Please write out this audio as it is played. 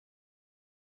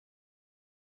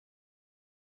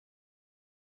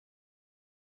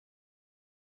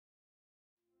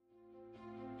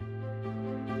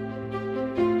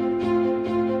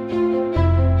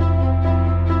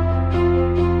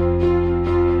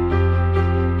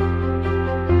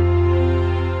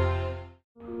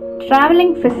Traveling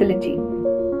facility.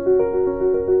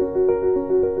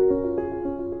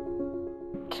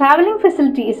 Traveling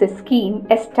facility is a scheme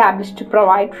established to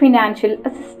provide financial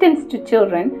assistance to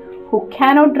children who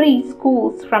cannot reach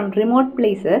schools from remote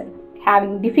places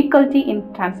having difficulty in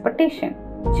transportation.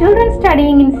 Children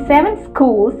studying in 7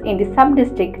 schools in the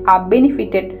sub-district are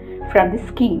benefited from the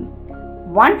scheme.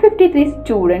 153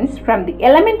 students from the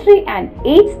elementary and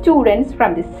 8 students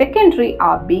from the secondary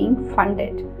are being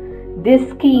funded. This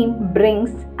scheme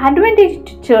brings advantage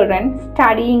to children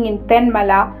studying in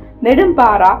Tenmala,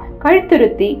 Nedumpara,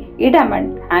 Kalthuruthi, Idaman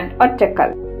and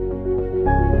Ottakal.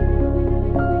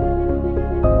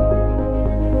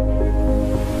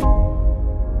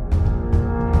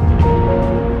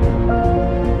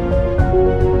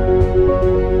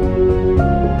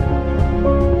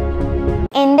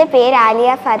 എൻ്റെ പേര്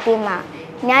ആലിയ ഫാത്തിമ.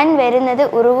 ഞാൻ വരുന്നത്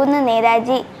ഉറുവുന്ന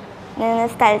നേതാജി എന്ന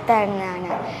സ്ഥലത്താണ്.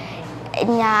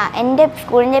 എൻ്റെ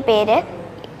സ്കൂളിൻ്റെ പേര്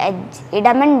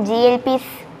Edamon GLP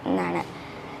എന്നാണ്.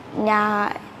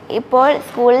 ഇപ്പോൾ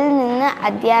സ്കൂളിൽ നിന്ന്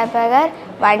അധ്യാപകർ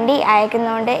വണ്ടി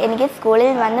അയക്കുന്നതുകൊണ്ട് എനിക്ക്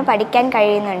സ്കൂളിൽ വന്ന് പഠിക്കാൻ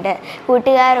കഴിയുന്നുണ്ട്,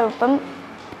 കൂട്ടുകാരോടൊപ്പം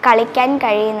കളിക്കാൻ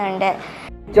കഴിയുന്നുണ്ട്.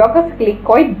 Geographically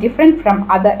quite different from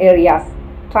other areas.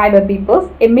 Tribal peoples,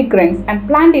 immigrants and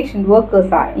plantation workers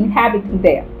are inhabiting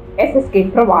there. SSK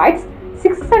provides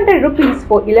 600 rupees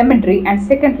for elementary and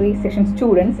secondary section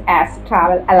students as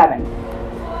travel allowance.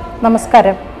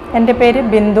 നമസ്കാരം, എൻ്റെ പേര്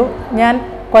ബിന്ദു. ഞാൻ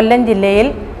കൊല്ലം ജില്ലയിൽ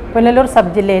പുനലൂർ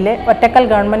സബ് ജില്ലയിലെ ഒറ്റക്കൽ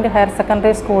ഗവൺമെൻറ് ഹയർ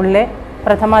സെക്കൻഡറി സ്കൂളിലെ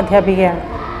പ്രഥമാധ്യാപികയാണ്.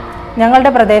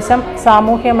 ഞങ്ങളുടെ പ്രദേശം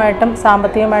സാമൂഹ്യമായിട്ടും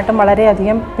സാമ്പത്തികമായിട്ടും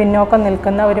വളരെയധികം പിന്നോക്കം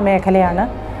നിൽക്കുന്ന ഒരു മേഖലയാണ്.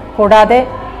 കൂടാതെ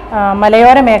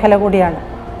മലയോര മേഖല കൂടിയാണ്.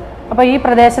 അപ്പോൾ ഈ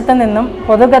പ്രദേശത്ത് നിന്നും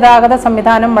പൊതുഗതാഗത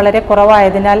സംവിധാനം വളരെ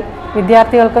കുറവായതിനാൽ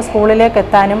വിദ്യാർത്ഥികൾക്ക് സ്കൂളിലേക്ക്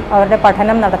എത്താനും അവരുടെ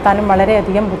പഠനം നടത്താനും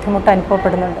വളരെയധികം ബുദ്ധിമുട്ട്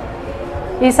അനുഭവപ്പെടുന്നുണ്ട്.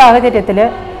 ഈ സാഹചര്യത്തിൽ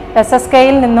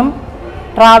SSKയിൽ നിന്നും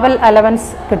ട്രാവൽ അലവൻസ്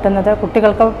കിട്ടുന്നത്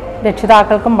കുട്ടികൾക്കും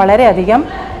രക്ഷിതാക്കൾക്കും വളരെയധികം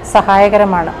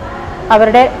സഹായകരമാണ്.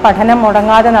 അവരുടെ പഠനം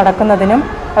മുടങ്ങാതെ നടക്കുന്നതിനും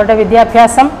അവരുടെ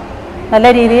വിദ്യാഭ്യാസം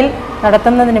നല്ല രീതിയിൽ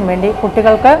നടത്തുന്നതിനും വേണ്ടി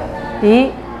കുട്ടികൾക്ക് ഈ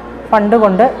ഫണ്ട്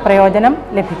കൊണ്ട് പ്രയോജനം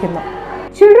ലഭിക്കുന്നു.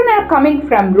 Children are coming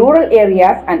from rural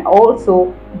areas and also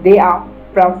they are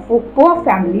from poor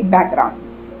family background.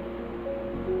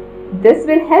 This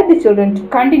will help the children to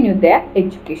continue their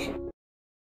education.